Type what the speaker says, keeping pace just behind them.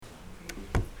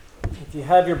If you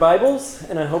have your Bibles,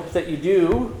 and I hope that you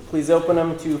do, please open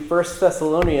them to 1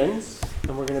 Thessalonians,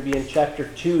 and we're going to be in chapter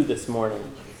 2 this morning.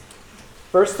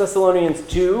 1 Thessalonians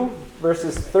 2,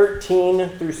 verses 13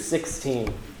 through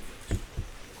 16.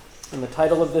 And the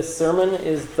title of this sermon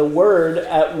is The Word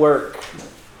at Work.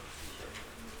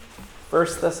 1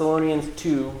 Thessalonians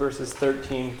 2, verses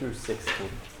 13 through 16.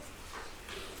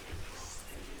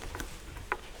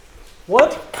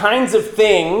 What kinds of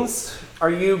things are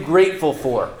you grateful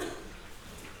for?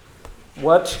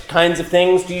 What kinds of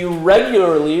things do you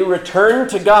regularly return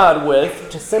to God with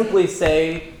to simply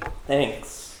say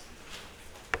thanks?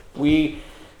 We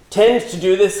tend to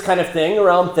do this kind of thing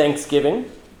around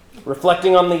Thanksgiving,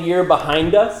 reflecting on the year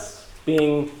behind us,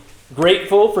 being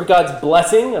grateful for God's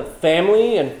blessing of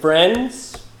family and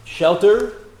friends,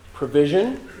 shelter,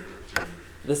 provision.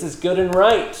 This is good and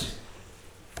right.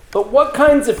 But what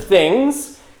kinds of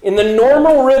things in the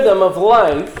normal rhythm of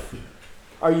life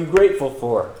are you grateful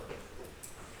for?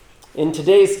 In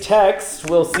today's text,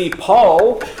 we'll see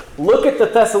Paul look at the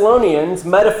Thessalonians'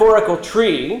 metaphorical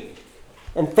tree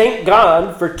and thank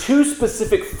God for two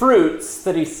specific fruits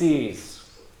that he sees.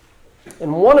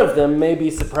 And one of them may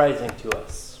be surprising to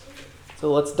us.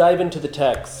 So let's dive into the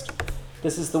text.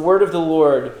 This is the word of the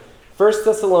Lord, 1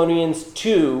 Thessalonians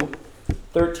 2,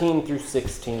 13 through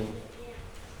 16.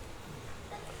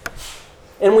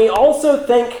 And we also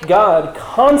thank God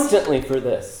constantly for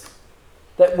this,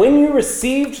 that when you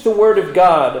received the word of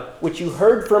God, which you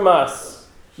heard from us,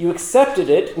 you accepted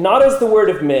it not as the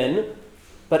word of men,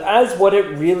 but as what it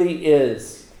really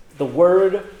is, the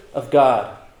word of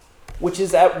God, which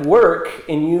is at work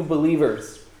in you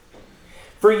believers.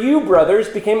 For you, brothers,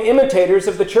 became imitators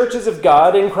of the churches of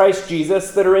God in Christ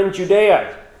Jesus that are in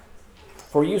Judea.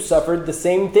 For you suffered the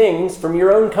same things from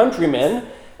your own countrymen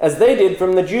as they did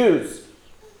from the Jews,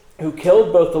 who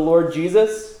killed both the Lord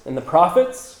Jesus and the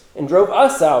prophets, and drove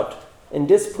us out, and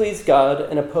displease God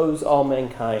and oppose all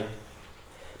mankind,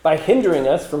 by hindering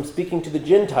us from speaking to the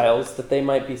Gentiles that they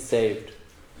might be saved.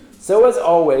 So as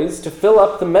always, to fill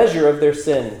up the measure of their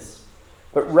sins.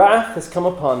 But wrath has come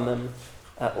upon them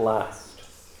at last.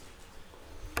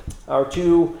 Our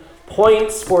 2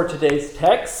 points for today's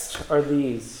text are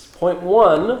these. Point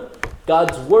 1,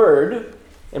 God's Word,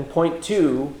 and point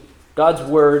 2, God's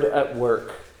Word at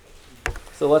work.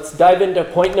 So let's dive into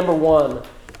point number 1.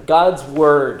 God's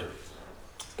Word.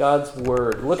 God's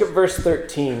Word. Look at verse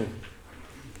 13.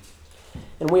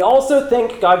 And we also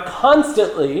thank God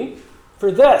constantly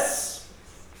for this,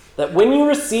 that when you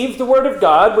received the Word of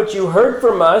God, which you heard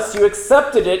from us, you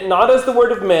accepted it not as the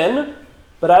word of men,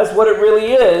 but as what it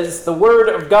really is, the Word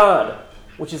of God,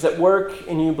 which is at work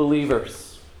in you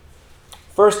believers.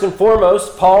 First and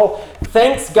foremost, Paul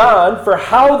thanks God for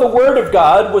how the Word of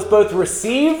God was both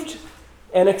received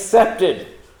and accepted.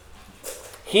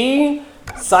 He,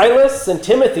 Silas, and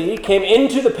Timothy came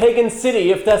into the pagan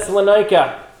city of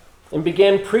Thessalonica and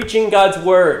began preaching God's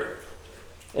word.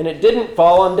 And it didn't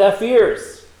fall on deaf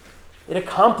ears. It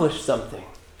accomplished something.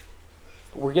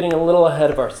 But we're getting a little ahead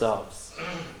of ourselves.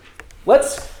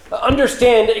 Let's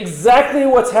understand exactly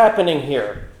what's happening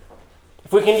here.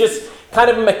 If we can just kind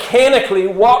of mechanically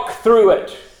walk through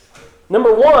it.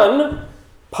 Number 1,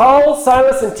 Paul,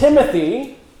 Silas, and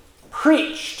Timothy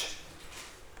preached.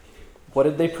 What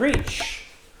did they preach?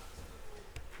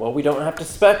 Well, we don't have to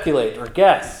speculate or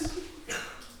guess.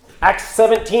 Acts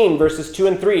 17, verses 2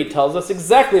 and 3 tells us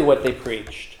exactly what they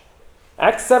preached.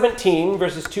 Acts 17,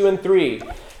 verses 2 and 3.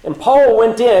 And Paul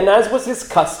went in, as was his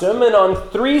custom, and on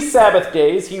 3 Sabbath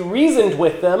days he reasoned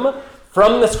with them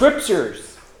from the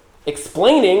Scriptures,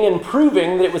 explaining and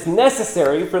proving that it was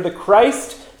necessary for the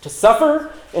Christ to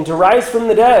suffer and to rise from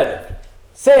the dead,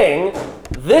 saying,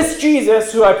 "This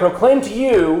Jesus who I proclaim to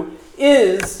you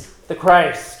is the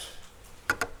Christ."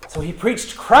 So he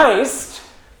preached Christ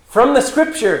from the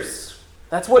Scriptures.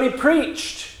 That's what he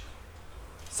preached.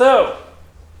 So,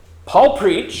 Paul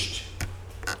preached,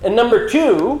 and number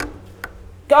 2,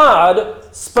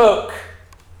 God spoke.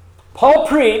 Paul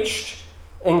preached,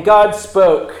 and God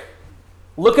spoke.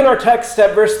 Look in our text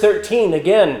at verse 13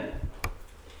 again.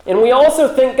 And we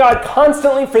also thank God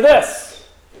constantly for this,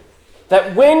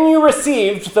 that when you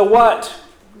received the what?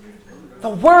 The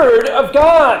Word of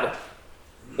God.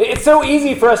 It's so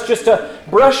easy for us just to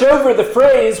brush over the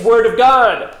phrase Word of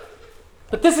God.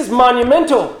 But this is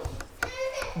monumental.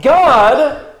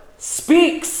 God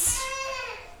speaks.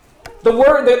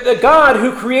 The God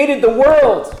who created the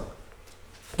world.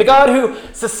 The God who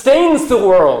sustains the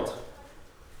world.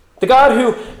 The God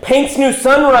who paints new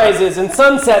sunrises and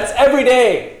sunsets every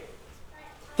day.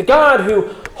 The God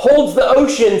who holds the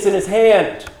oceans in his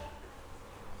hand.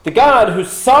 the God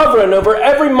who's sovereign over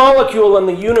every molecule in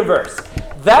the universe,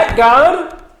 that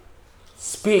God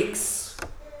speaks.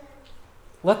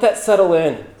 Let that settle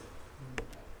in.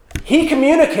 He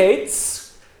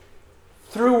communicates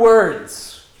through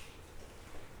words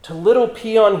to little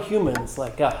peon humans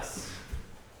like us.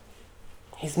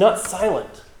 He's not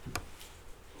silent.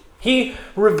 He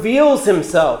reveals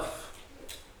himself,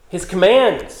 his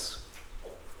commands,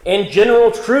 and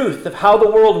general truth of how the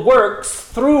world works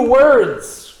through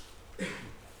words.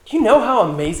 Do you know how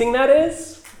amazing that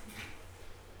is?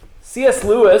 C.S.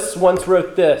 Lewis once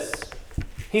wrote this.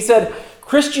 He said,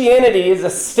 "Christianity is a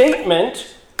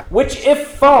statement which, if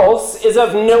false, is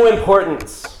of no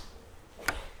importance,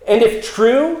 and if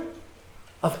true,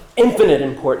 of infinite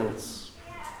importance.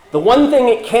 The one thing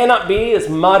it cannot be is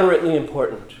moderately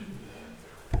important."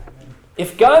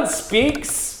 If God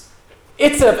speaks,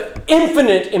 it's of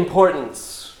infinite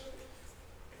importance.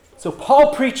 So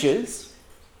Paul preaches,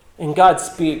 and God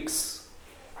speaks.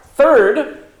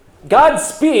 Third, God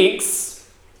speaks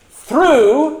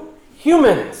through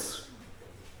humans.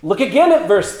 Look again at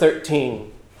verse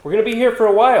 13. We're going to be here for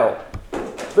a while.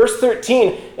 Verse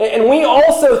 13, "And we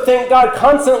also thank God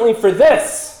constantly for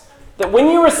this, that when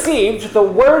you received the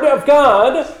word of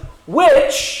God,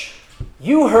 which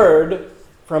you heard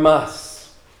from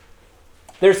us."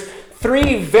 There's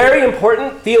three very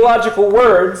important theological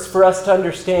words for us to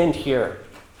understand here.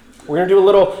 We're going to do a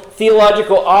little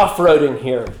theological off-roading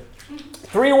here.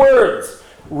 Three words: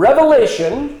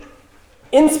 revelation,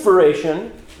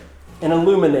 inspiration, and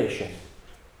illumination.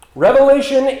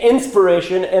 Revelation,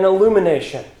 inspiration, and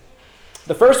illumination.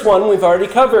 The first one we've already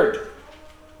covered.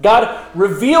 God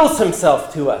reveals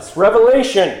himself to us,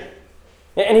 revelation.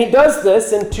 And he does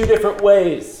this in two different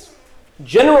ways: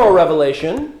 general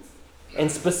revelation and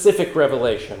specific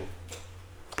revelation.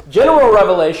 General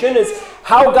revelation is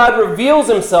how God reveals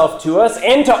himself to us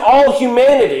and to all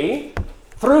humanity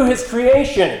through his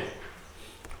creation.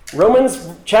 Romans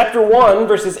chapter 1,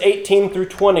 verses 18 through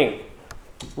 20.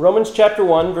 Romans chapter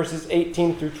 1, verses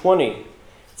 18 through 20. It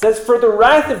says, "For the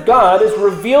wrath of God is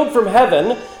revealed from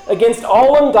heaven against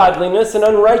all ungodliness and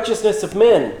unrighteousness of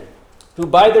men, who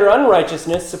by their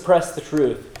unrighteousness suppress the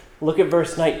truth." Look at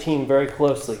verse 19 very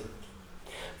closely.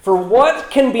 "For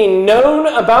what can be known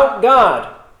about God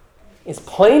is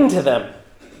plain to them,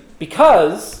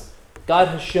 because God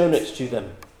has shown it to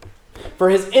them. For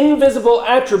his invisible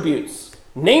attributes,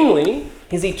 namely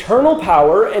his eternal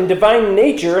power and divine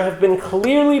nature, have been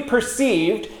clearly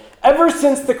perceived ever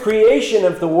since the creation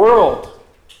of the world,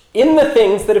 in the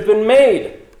things that have been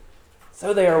made,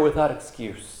 so they are without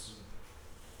excuse."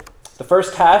 The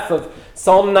first half of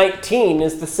Psalm 19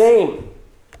 is the same.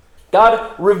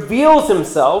 God reveals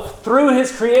himself through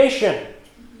his creation.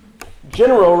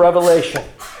 General revelation.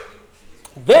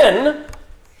 Then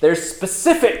there's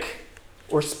specific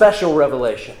or special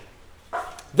revelation.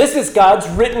 This is God's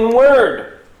written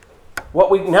word, what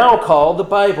we now call the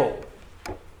Bible.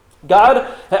 God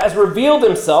has revealed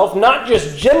himself not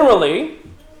just generally,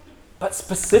 but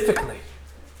specifically,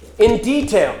 in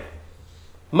detail,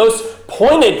 most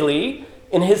pointedly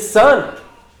in his Son,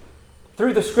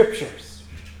 through the Scriptures.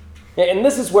 And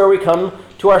this is where we come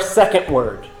to our second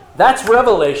word. That's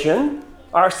revelation.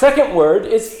 Our second word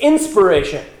is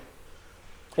inspiration.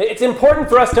 It's important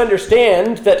for us to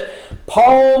understand that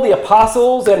Paul, the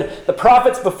apostles, and the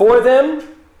prophets before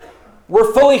them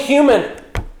were fully human.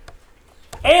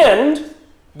 And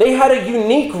they had a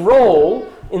unique role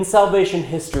in salvation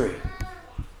history.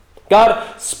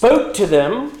 God spoke to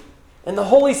them, and the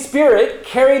Holy Spirit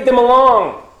carried them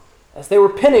along as they were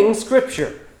penning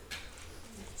Scripture.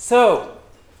 So,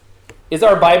 is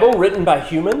our Bible written by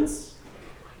humans?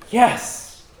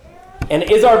 Yes. And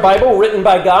is our Bible written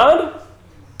by God?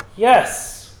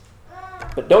 Yes.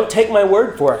 But don't take my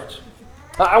word for it.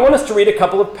 I want us to read a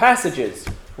couple of passages.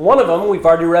 One of them we've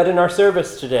already read in our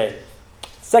service today.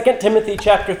 2 Timothy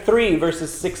chapter 3,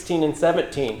 verses 16 and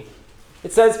 17.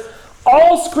 It says,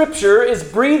 "All Scripture is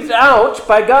breathed out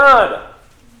by God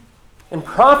and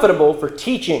profitable for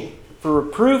teaching, for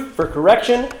reproof, for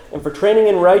correction, and for training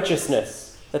in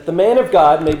righteousness, that the man of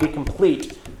God may be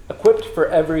complete, equipped for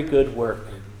every good work."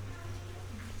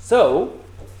 So,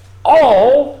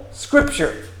 all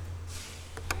Scripture.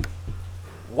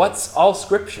 What's all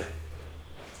Scripture?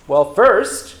 Well,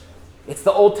 first, it's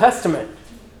the Old Testament.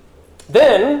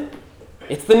 Then,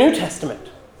 it's the New Testament,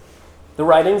 the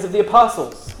writings of the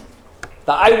apostles,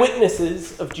 the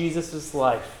eyewitnesses of Jesus'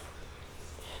 life.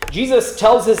 Jesus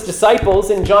tells his disciples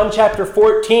in John chapter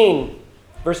 14,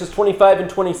 verses 25 and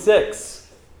 26.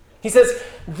 He says,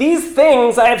 "These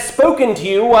things I have spoken to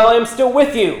you while I am still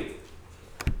with you.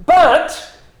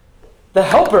 But the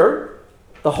Helper,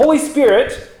 the Holy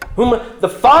Spirit, whom the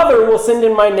Father will send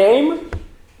in my name,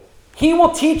 he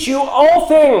will teach you all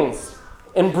things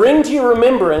and bring to your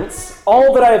remembrance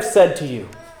all that I have said to you.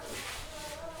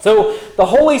 So the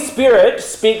Holy Spirit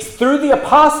speaks through the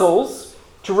apostles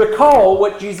to recall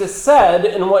what Jesus said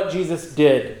and what Jesus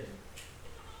did.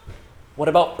 What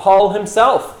about Paul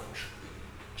himself?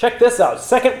 Check this out.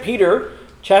 2 Peter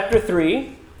chapter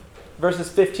 3, verses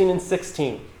 15 and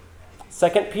 16. 2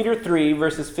 Peter 3,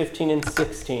 verses 15 and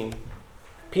 16.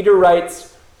 Peter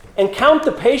writes, "And count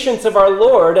the patience of our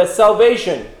Lord as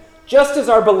salvation, just as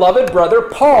our beloved brother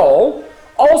Paul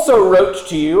also wrote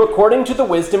to you according to the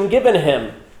wisdom given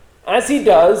him, as he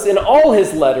does in all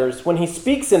his letters when he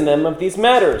speaks in them of these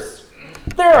matters.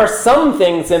 There are some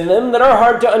things in them that are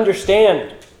hard to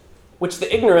understand, which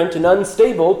the ignorant and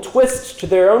unstable twist to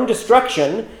their own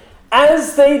destruction,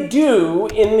 as they do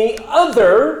in the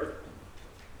other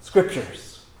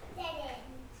Scriptures."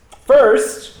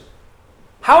 First,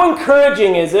 how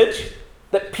encouraging is it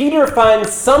that Peter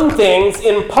finds some things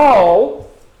in Paul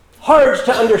hard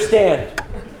to understand?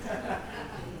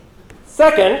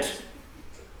 Second,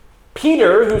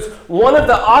 Peter, who's one of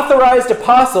the authorized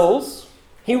apostles,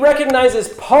 he recognizes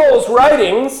Paul's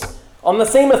writings on the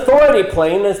same authority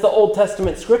plane as the Old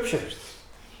Testament Scriptures.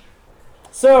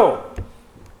 So,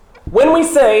 when we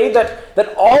say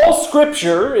that all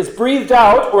Scripture is breathed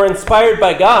out or inspired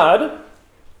by God,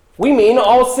 we mean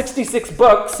all 66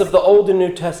 books of the Old and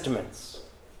New Testaments.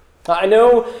 I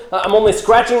know I'm only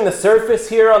scratching the surface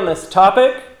here on this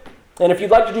topic, and if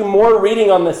you'd like to do more reading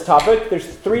on this topic, there's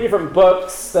 3 different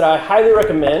books that I highly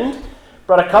recommend.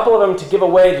 Brought a couple of them to give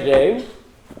away today.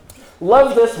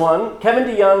 Love this one, Kevin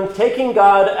DeYoung, Taking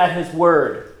God at His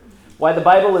Word, Why the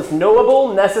Bible is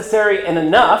Knowable, Necessary, and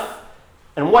Enough,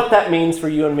 and what that means for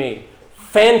you and me.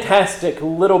 Fantastic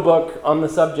little book on the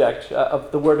subject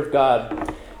of the Word of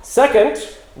God. Second,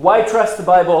 Why Trust the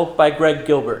Bible by Greg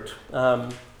Gilbert.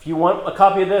 If you want a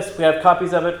copy of this, we have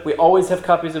copies of it. We always have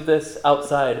copies of this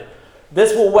outside.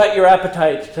 This will whet your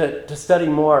appetite to study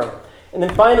more. And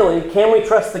then finally, Can We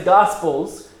Trust the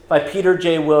Gospels by Peter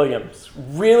J. Williams.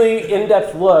 Really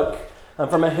in-depth look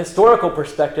from a historical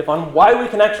perspective on why we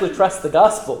can actually trust the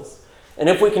Gospels. And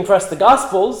if we can trust the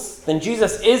Gospels, then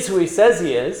Jesus is who he says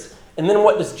he is. And then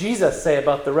what does Jesus say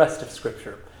about the rest of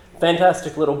Scripture?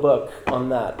 Fantastic little book on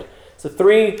that. So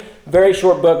 3 very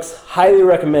short books. Highly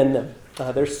recommend them.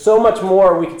 There's so much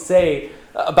more we could say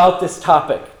about this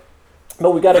topic,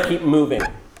 but we've got to keep moving.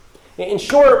 In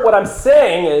short, what I'm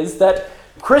saying is that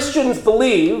Christians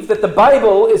believe that the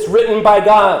Bible is written by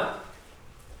God.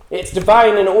 It's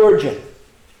divine in origin.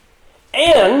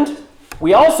 And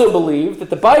we also believe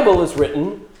that the Bible is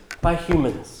written by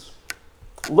humans.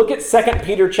 Look at 2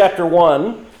 Peter chapter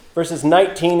 1, verses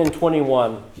 19 and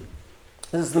 21.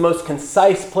 This is the most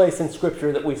concise place in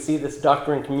Scripture that we see this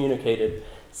doctrine communicated.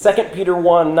 2 Peter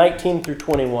 1, 19 through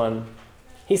 21.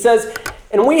 He says,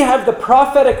 "And we have the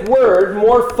prophetic word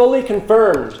more fully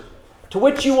confirmed, to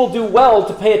which you will do well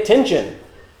to pay attention,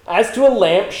 as to a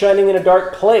lamp shining in a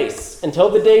dark place, until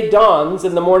the day dawns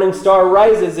and the morning star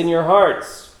rises in your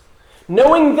hearts.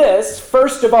 Knowing this,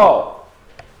 first of all,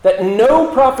 that no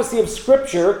prophecy of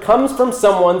Scripture comes from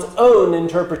someone's own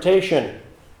interpretation.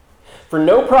 For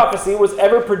no prophecy was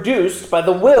ever produced by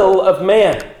the will of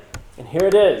man." And here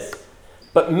it is.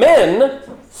 "But men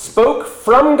spoke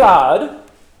from God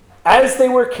as they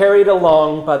were carried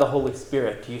along by the Holy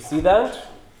Spirit." Do you see that?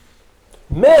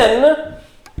 Men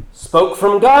spoke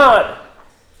from God,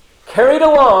 carried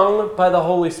along by the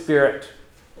Holy Spirit.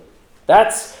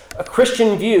 That's a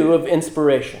Christian view of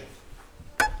inspiration.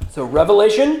 So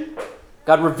revelation,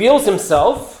 God reveals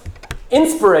himself.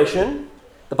 Inspiration,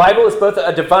 the Bible is both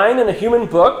a divine and a human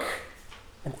book.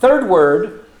 And third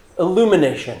word,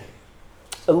 illumination.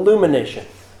 Illumination.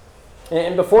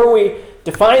 And before we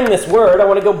define this word, I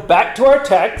want to go back to our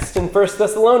text in 1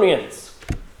 Thessalonians,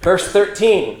 verse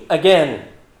 13, again.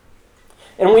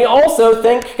 "And we also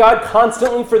thank God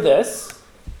constantly for this,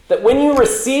 that when you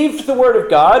received the word of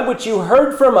God, which you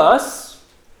heard from us,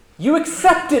 you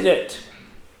accepted it,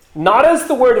 not as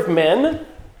the word of men,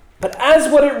 but as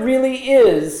what it really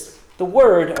is, the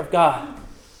word of God."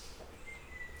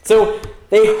 So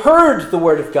they heard the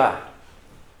word of God.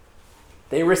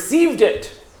 They received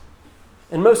it.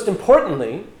 And most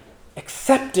importantly,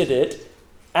 accepted it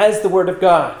as the word of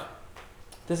God.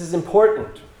 This is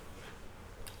important.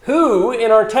 Who,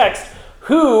 in our text,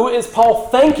 who is Paul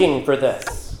thanking for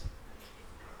this?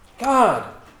 God.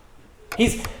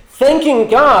 He's thanking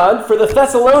God for the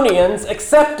Thessalonians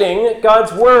accepting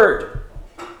God's word.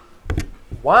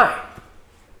 Why?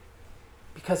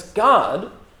 Because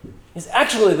God is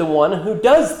actually the one who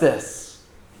does this.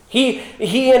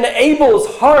 He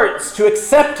enables hearts to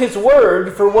accept his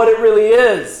word for what it really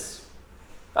is.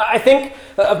 I think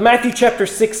of Matthew chapter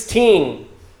 16,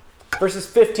 verses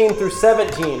 15 through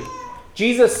 17.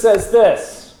 Jesus says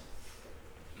this.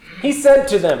 He said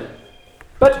to them,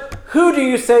 "But who do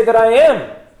you say that I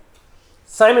am?"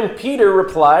 Simon Peter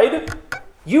replied,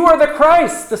 "You are the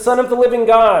Christ, the Son of the living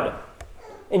God."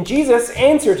 And Jesus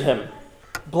answered him,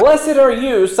 "Blessed are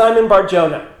you, Simon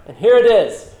Bar-Jonah." And here it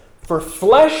is. "For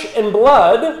flesh and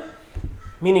blood,"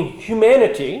 meaning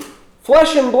humanity,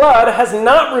 "flesh and blood has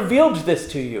not revealed this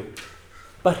to you."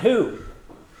 But who?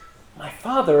 My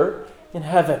Father in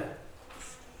heaven.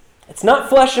 It's not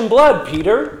flesh and blood,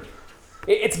 Peter.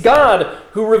 It's God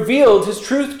who revealed his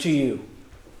truth to you.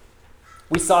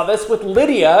 We saw this with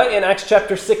Lydia in Acts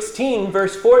chapter 16,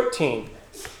 verse 14.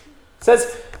 It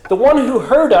says, "The one who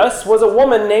heard us was a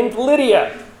woman named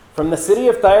Lydia from the city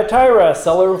of Thyatira, a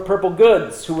seller of purple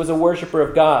goods, who was a worshiper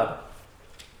of God.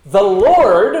 The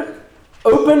Lord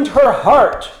opened her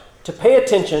heart to pay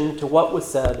attention to what was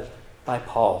said by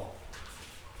Paul."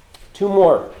 Two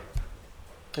more.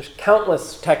 There's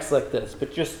countless texts like this,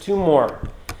 but just two more.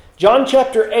 John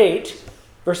chapter 8,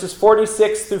 verses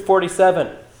 46 through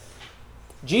 47.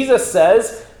 Jesus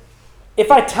says,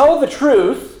 "If I tell the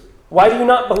truth, why do you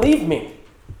not believe me?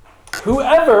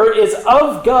 Whoever is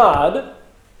of God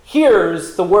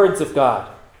hears the words of God.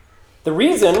 The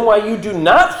reason why you do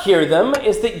not hear them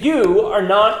is that you are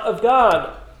not of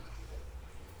God."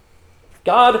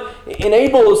 God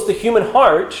enables the human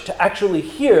heart to actually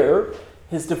hear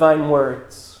his divine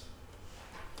words.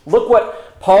 Look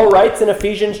what Paul writes in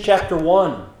Ephesians chapter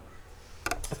 1.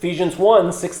 Ephesians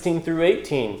 1, 16 through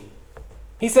 18.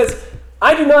 He says,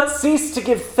 "I do not cease to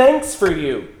give thanks for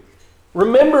you,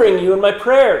 remembering you in my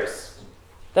prayers,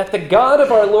 that the God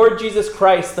of our Lord Jesus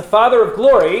Christ, the Father of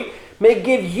glory, may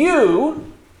give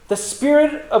you the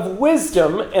spirit of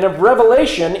wisdom and of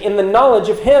revelation in the knowledge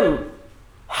of him,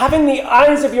 having the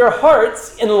eyes of your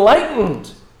hearts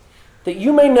enlightened, that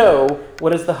you may know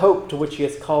what is the hope to which he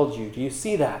has called you." Do you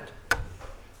see that?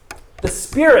 The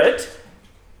Spirit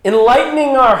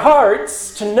enlightening our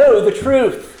hearts to know the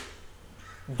truth.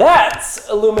 That's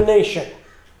illumination.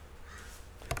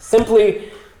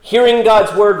 Simply hearing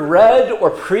God's word read or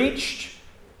preached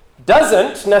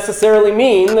doesn't necessarily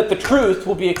mean that the truth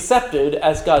will be accepted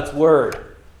as God's word.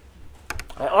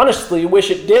 I honestly wish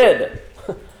it did.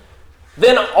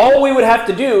 Then all we would have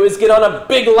to do is get on a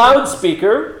big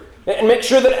loudspeaker and make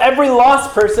sure that every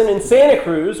lost person in Santa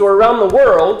Cruz or around the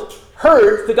world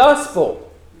heard the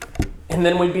gospel. And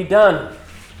then we'd be done.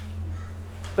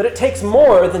 But it takes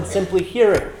more than simply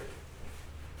hearing.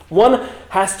 One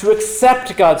has to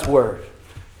accept God's word.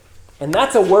 And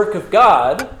that's a work of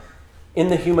God in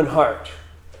the human heart.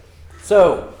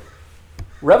 So,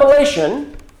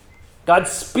 revelation, God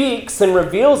speaks and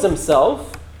reveals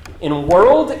himself in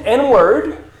word and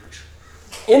word.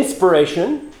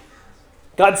 Inspiration,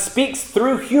 God speaks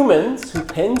through humans who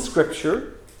pen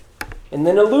scripture. And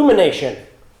then illumination,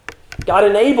 God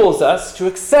enables us to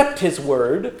accept his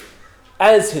word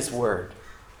as his word.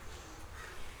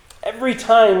 Every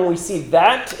time we see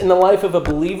that in the life of a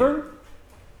believer,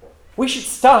 we should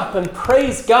stop and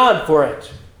praise God for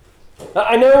it.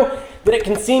 I know that it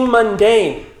can seem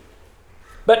mundane,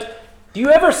 but do you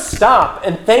ever stop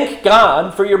and thank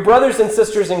God for your brothers and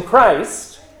sisters in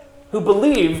Christ who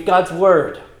believe God's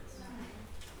word?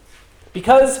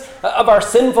 Because of our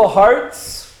sinful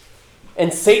hearts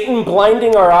and Satan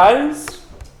blinding our eyes,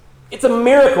 it's a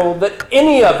miracle that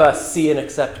any of us see and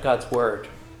accept God's word.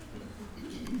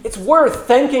 It's worth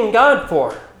thanking God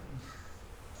for.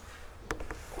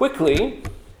 Quickly,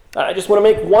 I just want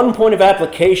to make one point of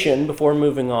application before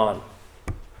moving on.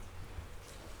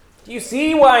 Do you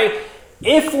see why,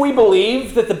 if we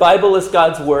believe that the Bible is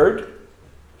God's word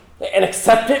and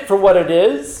accept it for what it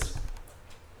is,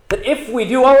 that if we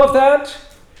do all of that,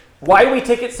 why we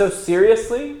take it so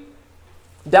seriously,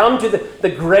 down to the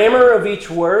grammar of each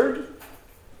word?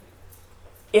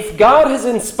 If God has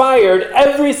inspired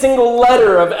every single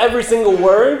letter of every single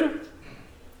word,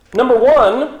 number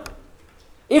one,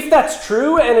 if that's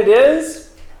true, and it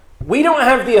is, we don't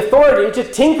have the authority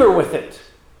to tinker with it,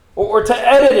 or to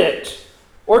edit it,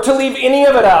 or to leave any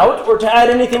of it out, or to add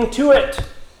anything to it.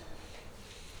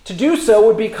 To do so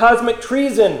would be cosmic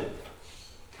treason,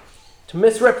 to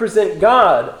misrepresent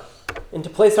God, and to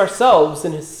place ourselves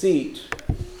in his seat.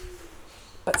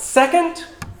 But second,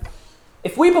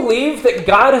 if we believe that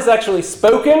God has actually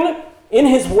spoken in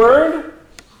his word,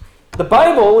 the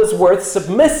Bible is worth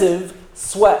submissive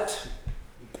sweat.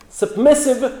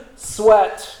 Submissive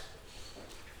sweat.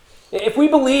 If we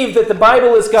believe that the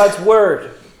Bible is God's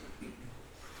word,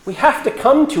 we have to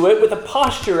come to it with a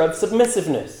posture of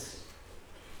submissiveness.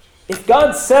 If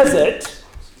God says it,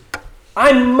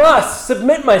 I must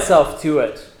submit myself to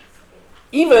it,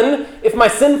 even if my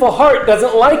sinful heart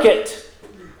doesn't like it,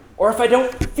 or if I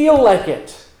don't feel like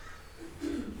it.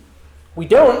 We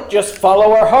don't just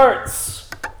follow our hearts.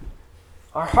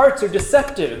 Our hearts are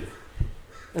deceptive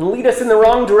and lead us in the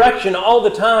wrong direction all the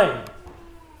time.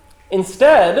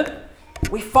 Instead,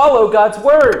 we follow God's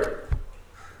word.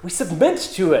 We submit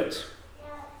to it.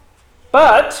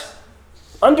 But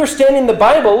understanding the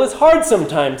Bible is hard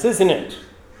sometimes, isn't it?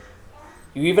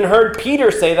 You even heard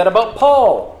Peter say that about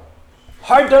Paul.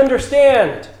 Hard to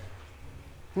understand.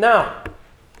 Now,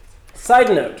 side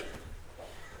note.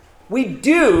 We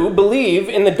do believe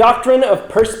in the doctrine of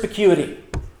perspicuity.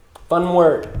 Fun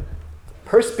word.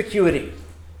 Perspicuity.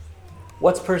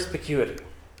 What's perspicuity?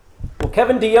 Well,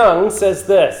 Kevin DeYoung says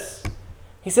this.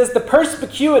 He says the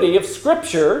perspicuity of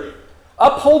Scripture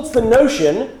upholds the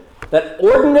notion that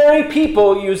ordinary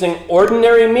people using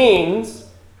ordinary means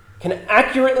can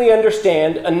accurately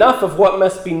understand enough of what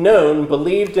must be known,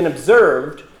 believed, and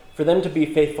observed for them to be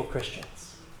faithful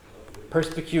Christians.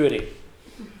 Perspicuity.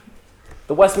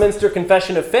 The Westminster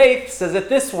Confession of Faith says it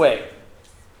this way.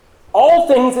 All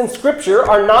things in Scripture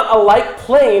are not alike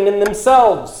plain in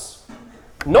themselves,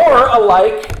 nor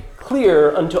alike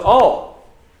clear unto all.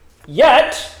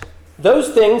 Yet,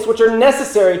 those things which are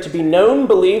necessary to be known,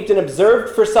 believed, and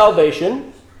observed for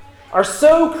salvation are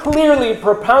so clearly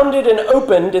propounded and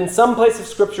opened in some place of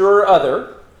Scripture or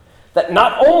other, that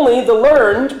not only the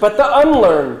learned, but the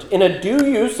unlearned, in a due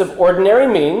use of ordinary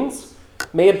means,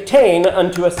 may obtain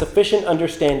unto a sufficient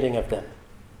understanding of them.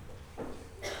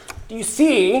 Do you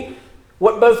see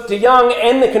what both DeYoung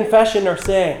and the Confession are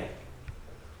saying?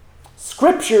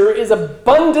 Scripture is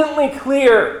abundantly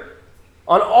clear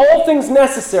on all things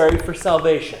necessary for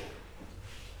salvation.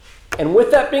 And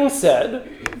with that being said,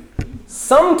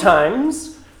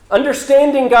 sometimes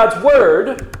understanding God's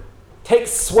word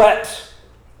takes sweat.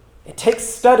 It takes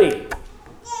study.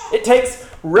 It takes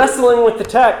wrestling with the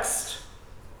text.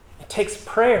 It takes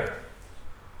prayer.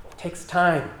 It takes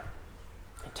time.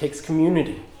 It takes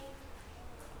community.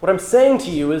 What I'm saying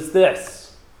to you is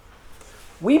this.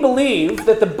 We believe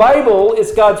that the Bible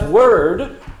is God's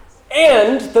word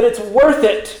and that it's worth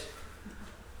it.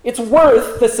 It's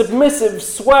worth the submissive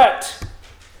sweat.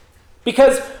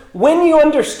 Because when you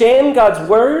understand God's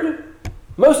word,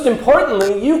 most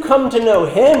importantly, you come to know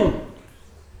Him.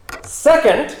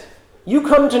 Second, you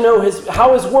come to know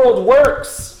how His world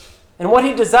works and what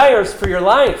He desires for your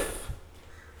life.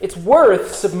 It's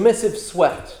worth submissive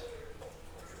sweat.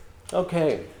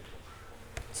 Okay.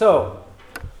 So,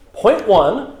 point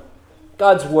 1,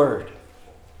 God's word.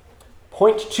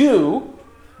 Point 2,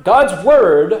 God's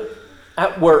word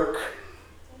at work.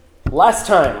 Last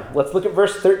time, let's look at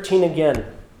verse 13 again.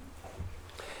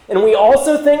 And we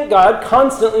also thank God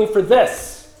constantly for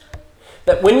this,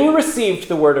 that when you received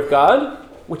the word of God,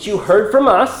 which you heard from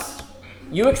us,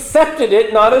 you accepted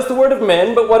it not as the word of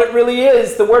men, but what it really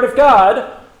is, the word of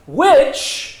God,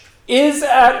 which is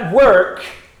at work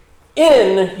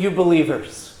in you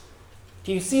believers.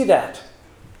 Do you see that?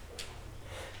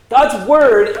 God's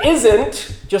word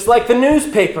isn't just like the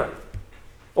newspaper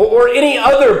or any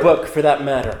other book for that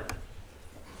matter.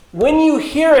 When you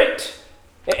hear it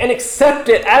and accept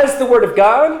it as the word of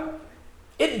God,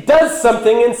 it does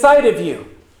something inside of you.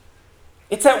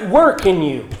 It's at work in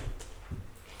you.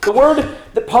 The word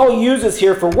that Paul uses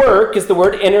here for work is the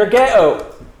word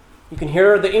energeo. You can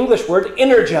hear the English word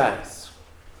energize.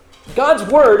 God's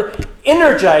word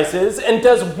energizes and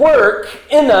does work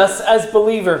in us as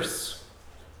believers.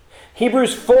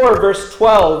 Hebrews 4 verse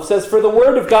 12 says, "For the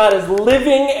word of God is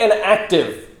living and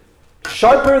active,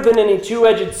 sharper than any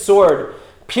two-edged sword,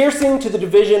 piercing to the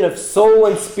division of soul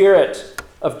and spirit,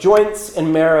 of joints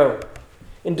and marrow,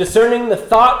 in discerning the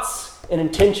thoughts and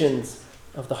intentions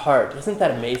of the heart." Isn't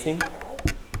that amazing?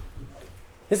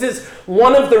 This is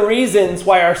one of the reasons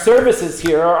why our services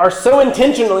here are so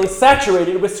intentionally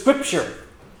saturated with Scripture.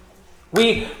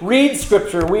 We read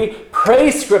Scripture, we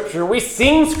pray Scripture, we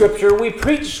sing Scripture, we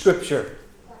preach Scripture.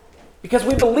 Because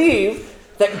we believe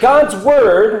that God's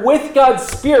Word, with God's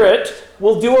Spirit,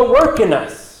 will do a work in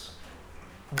us.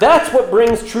 That's what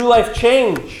brings true life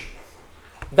change.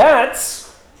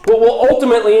 That's what will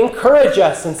ultimately encourage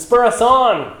us and spur us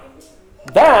on.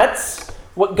 That's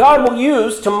what God will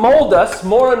use to mold us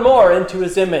more and more into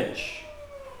His image.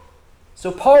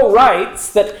 So Paul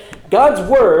writes that God's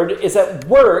word is at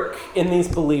work in these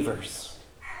believers.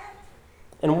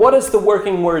 And what does the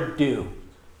working word do?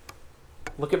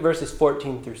 Look at verses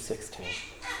 14 through 16.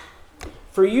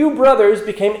 For you, brothers,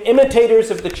 became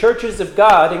imitators of the churches of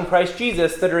God in Christ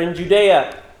Jesus that are in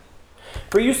Judea.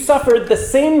 For you suffered the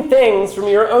same things from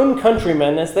your own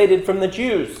countrymen as they did from the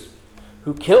Jews,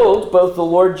 who killed both the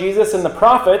Lord Jesus and the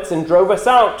prophets and drove us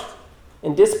out,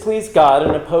 and displease God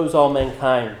and oppose all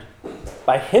mankind,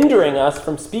 by hindering us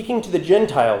from speaking to the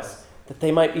Gentiles, that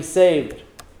they might be saved,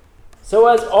 so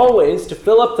as always to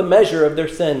fill up the measure of their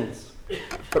sins.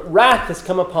 But wrath has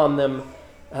come upon them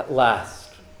at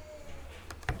last.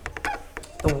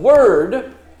 The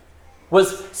word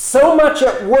was so much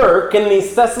at work in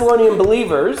these Thessalonian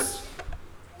believers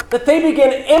that they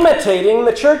began imitating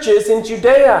the churches in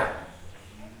Judea.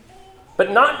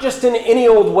 But not just in any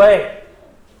old way.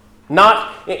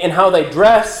 Not in how they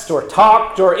dressed or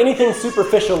talked or anything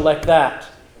superficial like that.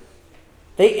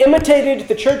 They imitated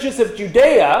the churches of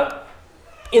Judea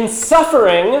in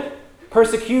suffering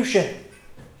persecution.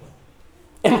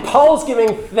 And Paul's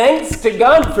giving thanks to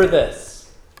God for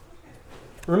this.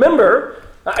 Remember,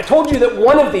 I told you that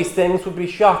one of these things would be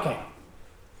shocking.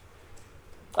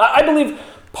 I believe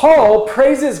Paul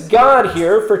praises God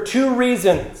here for two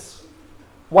reasons,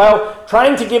 while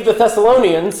trying to give the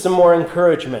Thessalonians some more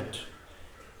encouragement.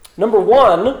 Number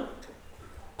one,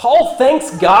 Paul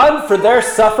thanks God for their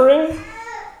suffering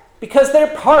because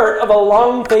they're part of a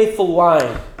long, faithful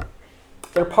line.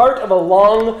 They're part of a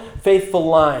long, faithful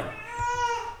line.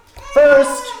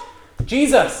 First,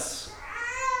 Jesus.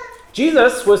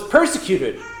 Jesus was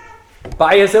persecuted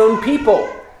by his own people,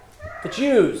 the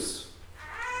Jews.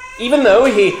 Even though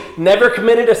he never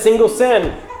committed a single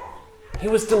sin, he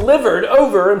was delivered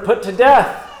over and put to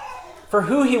death for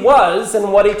who he was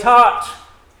and what he taught.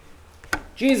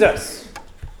 Jesus.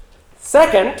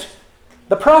 Second,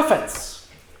 the prophets.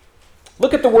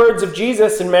 Look at the words of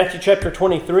Jesus in Matthew chapter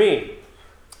 23.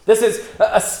 This is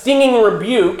a stinging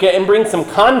rebuke and brings some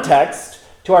context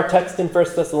to our text in 1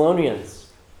 Thessalonians.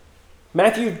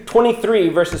 Matthew 23,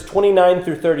 verses 29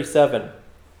 through 37.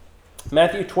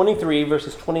 Matthew 23,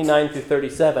 verses 29 through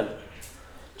 37.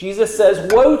 Jesus says,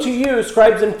 "Woe to you,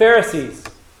 scribes and Pharisees,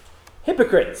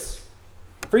 hypocrites!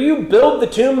 For you build the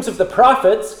tombs of the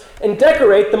prophets and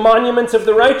decorate the monuments of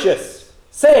the righteous,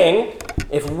 saying,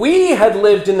 if we had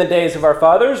lived in the days of our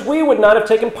fathers, we would not have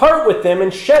taken part with them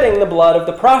in shedding the blood of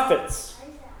the prophets.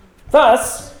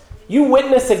 Thus, you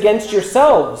witness against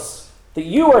yourselves that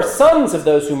you are sons of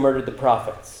those who murdered the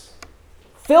prophets.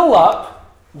 Fill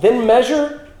up then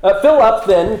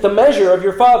the measure of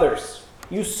your fathers.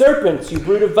 You serpents, you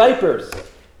brood of vipers.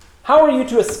 How are you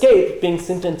to escape being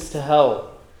sentenced to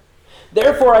hell?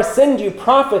 Therefore I send you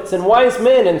prophets and wise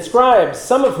men and scribes,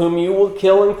 some of whom you will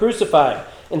kill and crucify,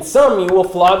 and some you will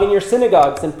flog in your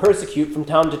synagogues and persecute from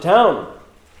town to town,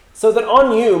 so that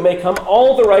on you may come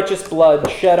all the righteous blood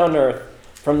shed on earth,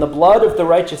 from the blood of the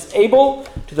righteous Abel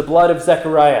to the blood of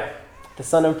Zechariah, the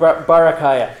son of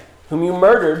Barachiah, whom you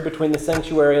murdered between the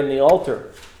sanctuary and the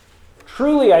altar.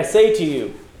 Truly I say to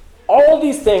you, all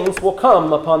these things will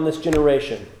come upon this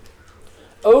generation.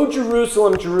 O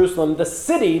Jerusalem, Jerusalem, the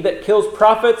city that kills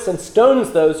prophets and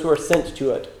stones those who are sent to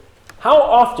it. How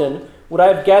often would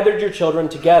I have gathered your children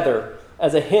together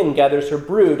as a hen gathers her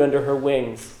brood under her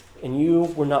wings, and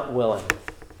you were not willing."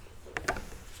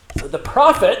 So the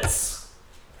prophets,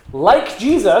 like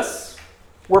Jesus,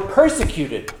 were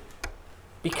persecuted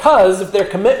because of their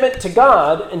commitment to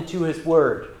God and to his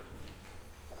word.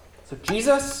 So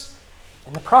Jesus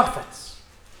and the prophets.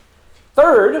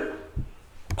 Third,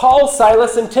 Paul,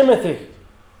 Silas, and Timothy.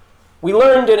 We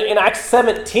learned in Acts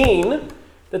 17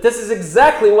 that this is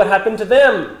exactly what happened to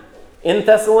them in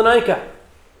Thessalonica.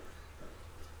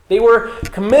 They were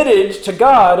committed to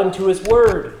God and to his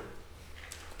word.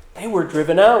 They were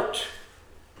driven out.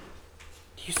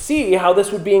 Do you see how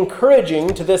this would be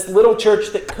encouraging to this little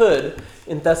church that could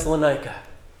in Thessalonica?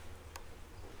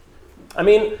 I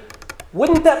mean,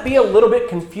 wouldn't that be a little bit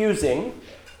confusing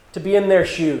to be in their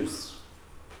shoes?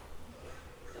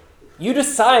 You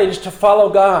decide to follow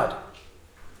God.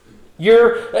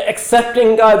 You're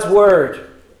accepting God's word.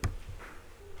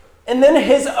 And then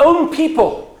his own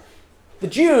people, the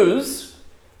Jews,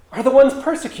 are the ones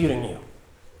persecuting you.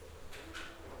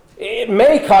 It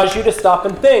may cause you to stop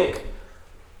and think,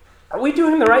 are we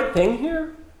doing the right thing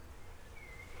here?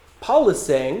 Paul is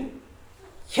saying,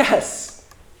 yes,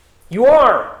 you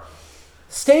are.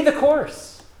 Stay the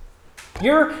course.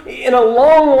 You're in a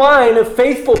long line of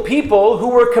faithful people who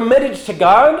were committed to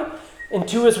God and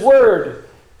to his word.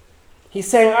 He's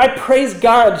saying, I praise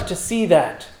God to see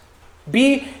that.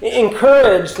 Be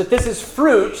encouraged that this is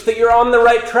fruit, that you're on the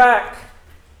right track.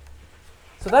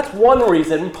 So that's one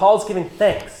reason Paul's giving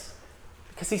thanks,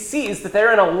 because he sees that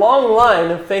they're in a long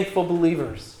line of faithful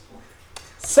believers.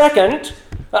 Second,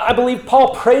 I believe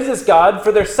Paul praises God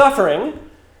for their suffering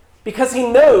because he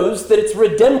knows that it's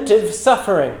redemptive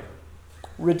suffering.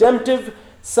 Redemptive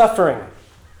suffering.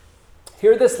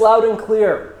 Hear this loud and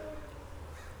clear.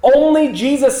 Only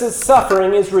Jesus'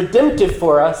 suffering is redemptive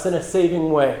for us in a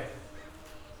saving way.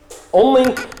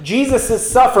 Only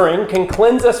Jesus' suffering can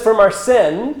cleanse us from our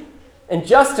sin and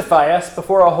justify us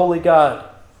before a holy God.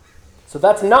 So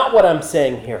that's not what I'm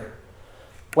saying here.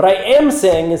 What I am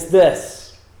saying is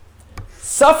this.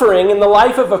 Suffering in the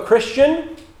life of a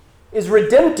Christian is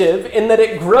redemptive in that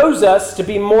it grows us to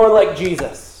be more like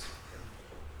Jesus.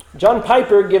 John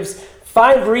Piper gives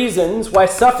 5 reasons why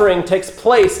suffering takes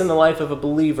place in the life of a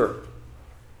believer.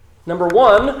 Number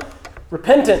 1,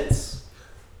 repentance.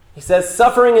 He says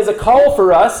suffering is a call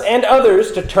for us and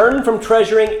others to turn from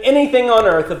treasuring anything on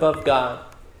earth above God.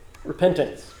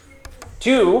 Repentance.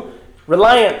 2,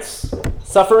 reliance.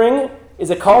 Suffering is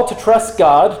a call to trust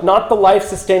God, not the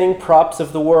life-sustaining props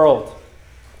of the world.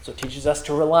 So it teaches us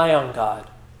to rely on God.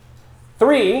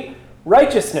 3,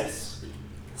 righteousness.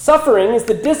 Suffering is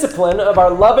the discipline of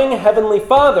our loving Heavenly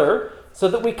Father so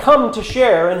that we come to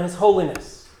share in His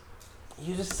holiness.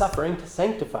 He uses suffering to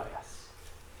sanctify us.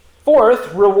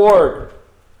 4th, reward.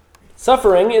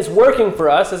 Suffering is working for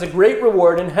us as a great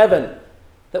reward in heaven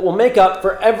that will make up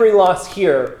for every loss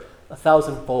here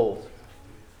 1,000-fold.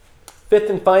 5th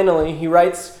and finally, he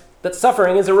writes that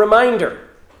suffering is a reminder.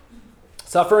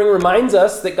 Suffering reminds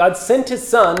us that God sent His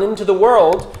Son into the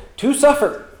world to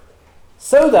suffer,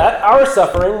 so that our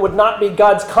suffering would not be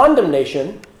God's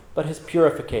condemnation, but His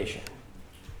purification.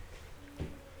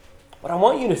 What I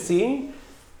want you to see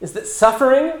is that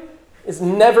suffering is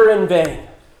never in vain.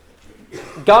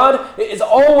 God is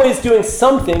always doing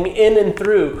something in and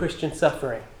through Christian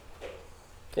suffering.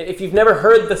 If you've never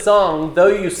heard the song, Though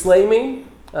You Slay Me,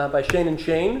 by Shane and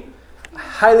Shane, I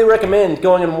highly recommend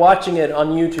going and watching it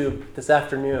on YouTube this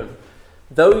afternoon.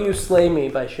 Though You Slay Me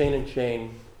by Shane and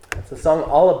Shane. It's a song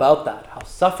all about that, how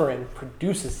suffering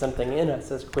produces something in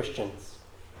us as Christians.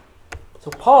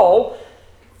 So Paul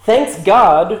thanks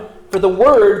God for the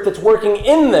word that's working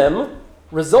in them,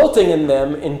 resulting in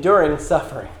them enduring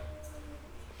suffering.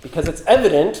 Because it's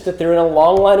evident that they're in a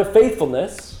long line of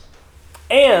faithfulness,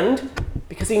 and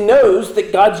because he knows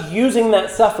that God's using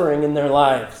that suffering in their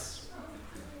lives.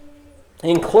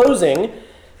 In closing,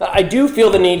 I do feel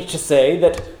the need to say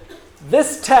that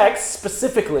this text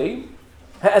specifically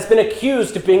has been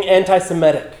accused of being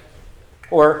anti-Semitic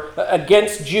or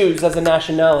against Jews as a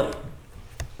nationality.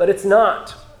 But it's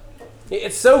not.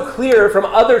 It's so clear from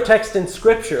other texts in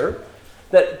Scripture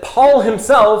that Paul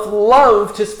himself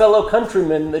loved his fellow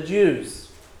countrymen, the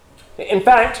Jews. In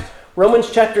fact,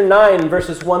 Romans chapter 9,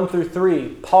 verses 1 through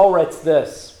 3, Paul writes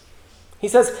this. He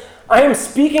says, I am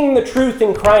speaking the truth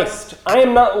in Christ. I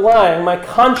am not lying. My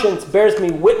conscience bears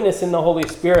me witness in the Holy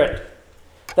Spirit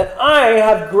that I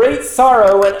have great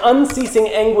sorrow and unceasing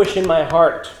anguish in my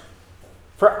heart.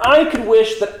 For I could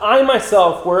wish that I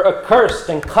myself were accursed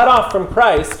and cut off from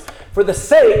Christ for the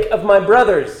sake of my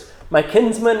brothers, my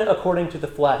kinsmen according to the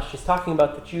flesh. He's talking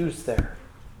about the Jews there.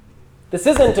 This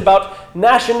isn't about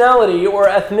nationality or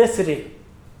ethnicity.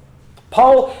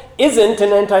 Paul isn't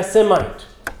an anti-Semite.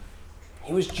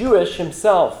 He was Jewish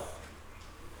himself.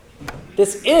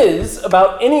 This is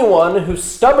about anyone who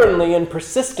stubbornly and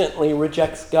persistently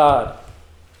rejects God.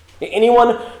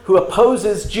 Anyone who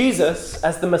opposes Jesus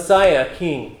as the Messiah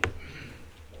King.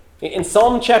 In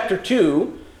Psalm chapter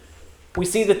 2, we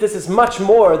see that this is much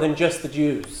more than just the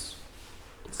Jews.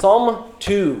 Psalm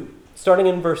 2, starting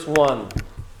in verse 1.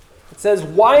 It says,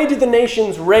 Why do the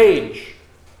nations rage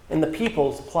and the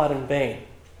peoples plot in vain?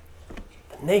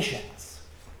 The nations.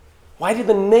 Why do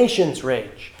the nations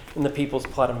rage and the peoples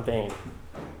plot in vain?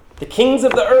 The kings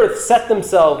of the earth set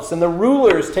themselves, and the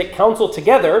rulers take counsel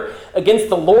together against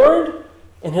the Lord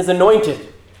and His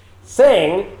anointed,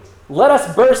 saying, Let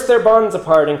us burst their bonds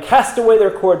apart and cast away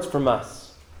their cords from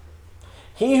us.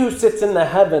 He who sits in the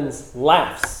heavens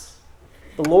laughs.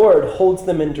 The Lord holds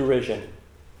them in derision.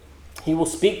 He will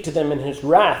speak to them in His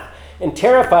wrath and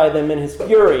terrify them in His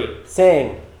fury,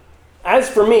 saying, As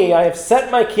for me, I have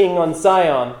set my king on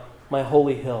Zion, my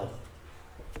holy hill.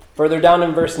 Further down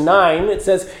in verse 9, it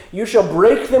says, You shall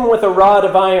break them with a rod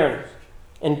of iron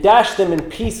and dash them in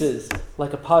pieces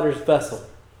like a potter's vessel.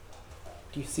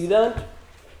 Do you see that?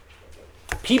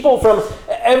 People from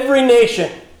every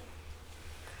nation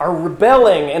are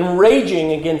rebelling and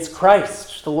raging against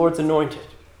Christ, the Lord's anointed.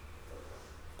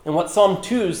 And what Psalm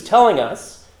 2 is telling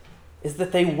us is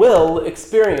that they will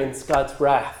experience God's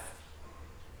wrath.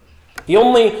 The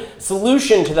only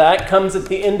solution to that comes at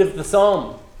the end of the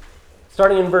psalm.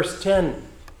 Starting in verse 10,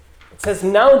 it says,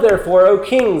 Now therefore, O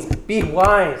kings, be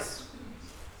wise.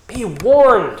 Be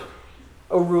warned,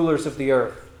 O rulers of the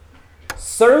earth.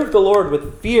 Serve the Lord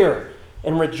with fear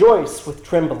and rejoice with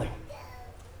trembling.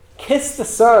 Kiss the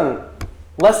Son,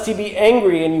 lest he be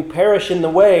angry and you perish in the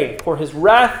way, for his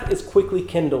wrath is quickly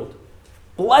kindled.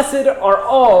 Blessed are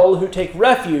all who take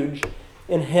refuge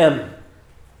in him.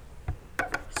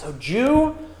 So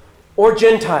Jew or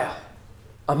Gentile,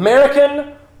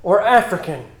 American or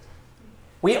African,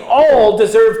 we all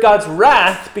deserve God's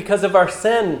wrath because of our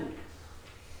sin.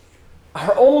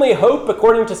 Our only hope,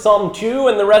 according to Psalm 2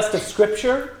 and the rest of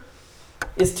Scripture,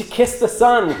 is to kiss the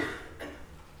Son,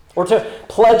 or to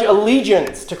pledge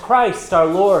allegiance to Christ our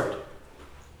Lord.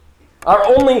 Our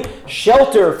only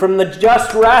shelter from the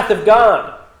just wrath of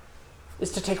God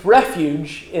is to take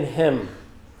refuge in him.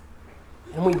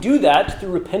 And we do that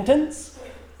through repentance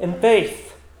and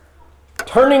faith,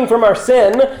 turning from our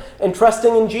sin and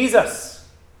trusting in Jesus,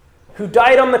 who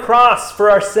died on the cross for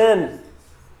our sin,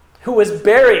 who was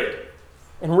buried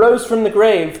and rose from the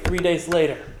grave 3 days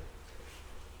later.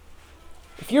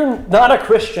 If you're not a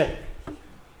Christian,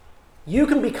 you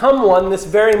can become one this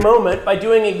very moment by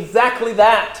doing exactly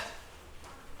that.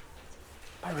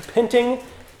 By repenting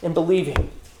and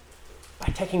believing. By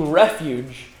taking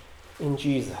refuge in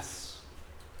Jesus.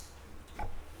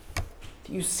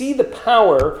 Do you see the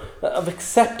power of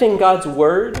accepting God's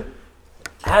word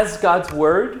as God's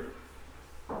word?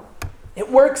 It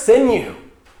works in you.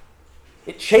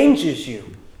 It changes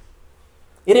you.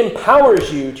 It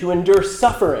empowers you to endure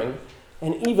suffering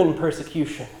and even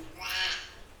persecution.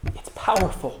 It's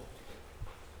powerful.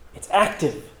 It's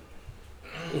active.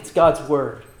 It's God's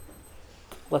word.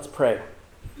 Let's pray.